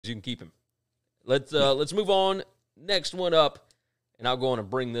You can keep him. Let's move on. Next one up, and I'll go on and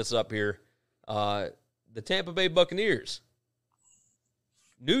bring this up here. The Tampa Bay Buccaneers.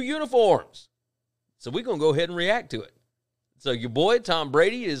 New uniforms. So we're going to go ahead and react to it. So your boy, Tom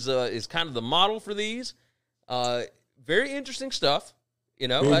Brady, is kind of the model for these. Very interesting stuff. You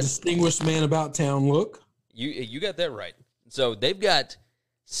know, very distinguished man about town look. You got that right. So they've got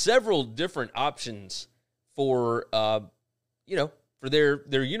several different options for, for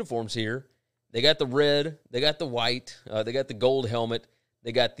their uniforms here. They got the red, they got the white, they got the gold helmet,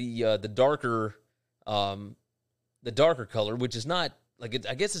 they got the darker color, which is not like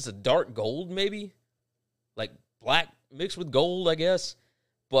I guess it's a dark gold, maybe like black mixed with gold, I guess.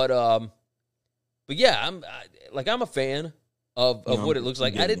 But yeah, I'm a fan of what it looks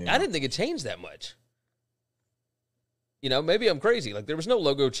like. I didn't think it changed that much. You know, maybe I'm crazy. Like there was no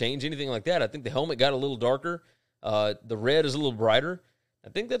logo change, anything like that. I think the helmet got a little darker. The red is a little brighter. I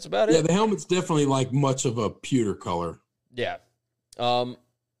think that's about it. Yeah, the helmet's definitely like much of a pewter color. Yeah. I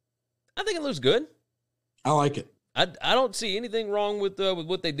think it looks good. I like it. I don't see anything wrong with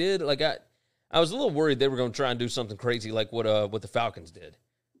what they did. Like I was a little worried they were going to try and do something crazy like what the Falcons did.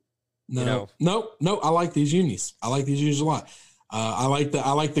 No, no. I like these unis. I like these unis a lot. I like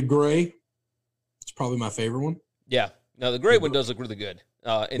the gray. It's probably my favorite one. Yeah. No, the gray one does look really good.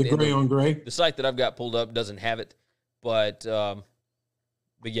 The gray on gray. The site that I've got pulled up doesn't have it, but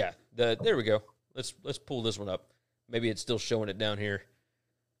yeah, there we go. Let's pull this one up. Maybe it's still showing it down here.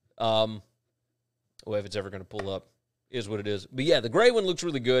 If it's ever going to pull up, is what it is. But yeah, the gray one looks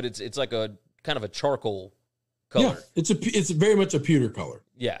really good. It's like a kind of a charcoal color. Yeah, it's very much a pewter color.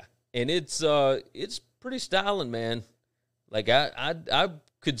 Yeah, and it's pretty styling, man. Like I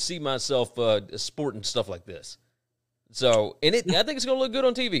could see myself sporting stuff like this. So, and I think it's going to look good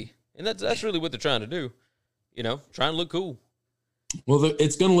on TV, and that's really what they're trying to do. You know, trying to look cool. Well,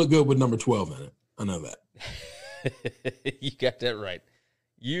 it's going to look good with number 12 in it. I know that. You got that right.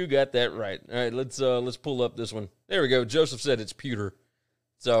 You got that right. All right, let's pull up this one. There we go. Joseph said it's pewter.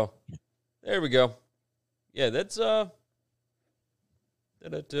 So, there we go. Yeah, that's pull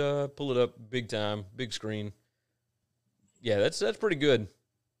it up big time, big screen. Yeah, that's pretty good.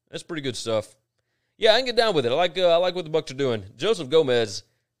 That's pretty good stuff. Yeah, I can get down with it. I like what the Bucs are doing. Joseph Gomez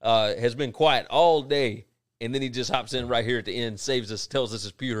has been quiet all day, and then he just hops in right here at the end, saves us, tells us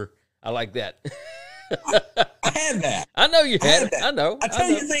it's pewter. I like that. I had that. I know you had it. I know. I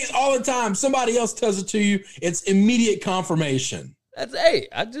tell you things all the time. Somebody else tells it to you. It's immediate confirmation. I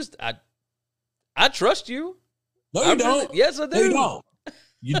trust you. No, you don't. Really, yes, I do. No, you don't.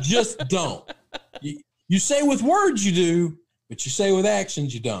 You just don't. You say with words you do, but you say with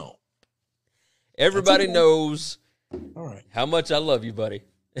actions you don't. Everybody knows all right. how much I love you, buddy.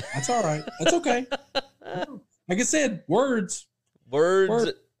 That's all right. That's okay. Like I said, words.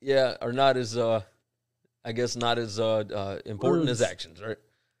 Yeah, are not as, I guess, not as important as actions, right?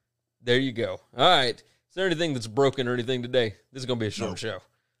 There you go. All right. Is there anything that's broken or anything today? This is going to be a short show.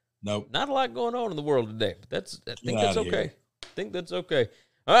 Nope. Not a lot going on in the world today, but I think that's okay. I think that's okay.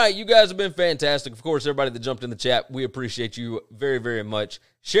 All right, you guys have been fantastic. Of course, everybody that jumped in the chat, we appreciate you very, very much.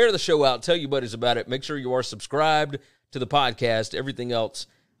 Share the show out. Tell your buddies about it. Make sure you are subscribed to the podcast. Everything else,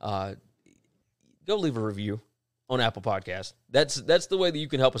 go leave a review on Apple Podcasts. That's the way that you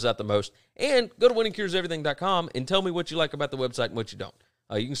can help us out the most. And go to winningcureseverything.com and tell me what you like about the website and what you don't.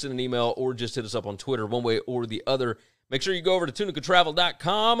 You can send an email or just hit us up on Twitter one way or the other. Make sure you go over to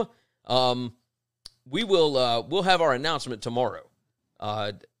tunicatravel.com. We'll have our announcement tomorrow.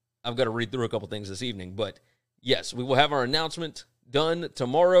 I've got to read through a couple things this evening, but yes, we will have our announcement done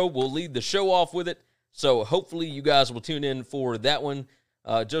tomorrow. We'll lead the show off with it, so hopefully you guys will tune in for that one.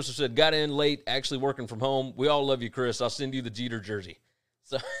 Joseph said, got in late, actually working from home. We all love you, Chris. I'll send you the Jeter jersey.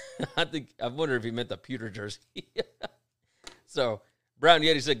 So I wonder if he meant the pewter jersey. So Brown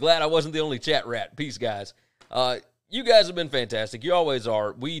Yeti said, glad I wasn't the only chat rat. Peace, guys. You guys have been fantastic. You always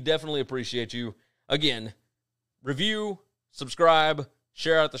are. We definitely appreciate you. Again, review, subscribe,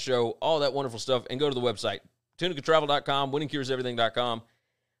 share out the show, all that wonderful stuff, and go to the website, tunicatravel.com, winningcureseverything.com.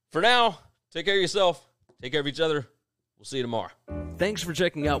 For now, take care of yourself, take care of each other. We'll see you tomorrow. Thanks for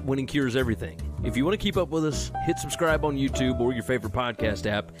checking out Winning Cures Everything. If you want to keep up with us, hit subscribe on YouTube or your favorite podcast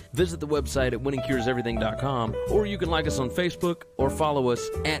app, visit the website at winningcureseverything.com, or you can like us on Facebook or follow us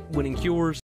at Winning Cures.